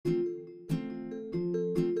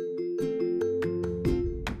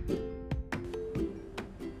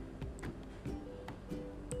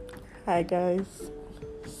Hi guys.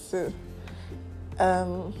 So,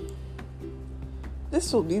 um,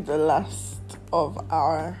 this will be the last of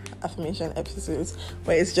our affirmation episodes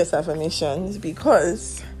where it's just affirmations,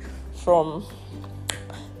 because from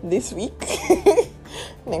this week,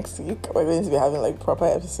 next week, we're going to be having like proper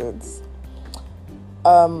episodes.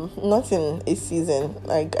 Not in a season.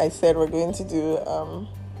 Like I said, we're going to do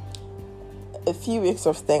a few weeks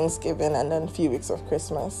of Thanksgiving and then a few weeks of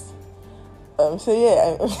Christmas. So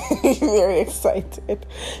yeah, I'm very excited.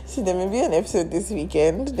 So there may be an episode this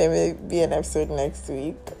weekend, there may be an episode next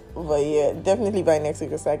week, but yeah, definitely by next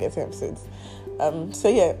week we'll start getting episodes. So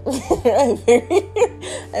yeah, I'm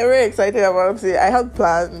very excited about it. I have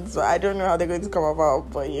plans, but I don't know how they're going to come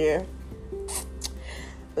about, but yeah,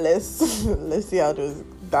 let's see how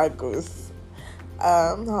that goes.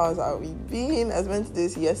 How's our week been? I was meant to do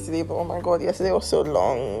this yesterday, but oh my god, yesterday was so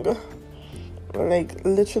long. Like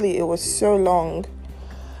literally it was so long.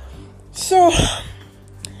 So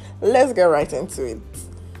let's get right into it.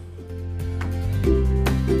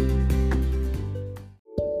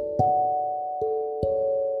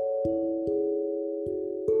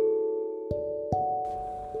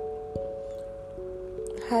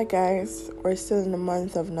 Hi guys, we're still in the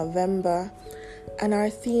month of November and our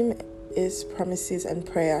theme is promises and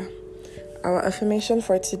prayer. Our affirmation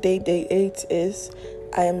for today, day 8, is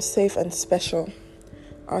I am safe and special.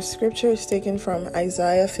 Our scripture is taken from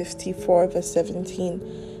Isaiah 54 verse 17.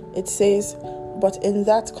 It says, "But in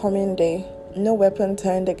that coming day, no weapon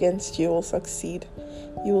turned against you will succeed.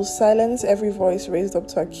 You will silence every voice raised up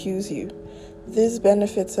to accuse you. These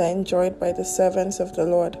benefits are enjoyed by the servants of the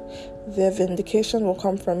Lord. Their vindication will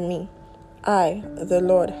come from me. I, the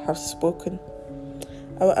Lord, have spoken."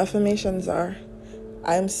 Our affirmations are: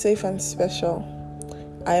 I am safe and special.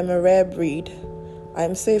 I am a rare breed. I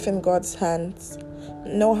am safe in God's hands.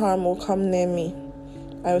 No harm will come near me.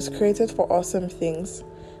 I was created for awesome things.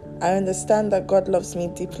 I understand that God loves me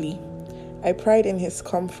deeply. I pride in His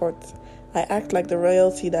comfort. I act like the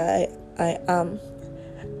royalty that I am.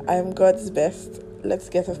 I am God's best. Let's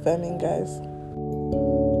get affirming, guys.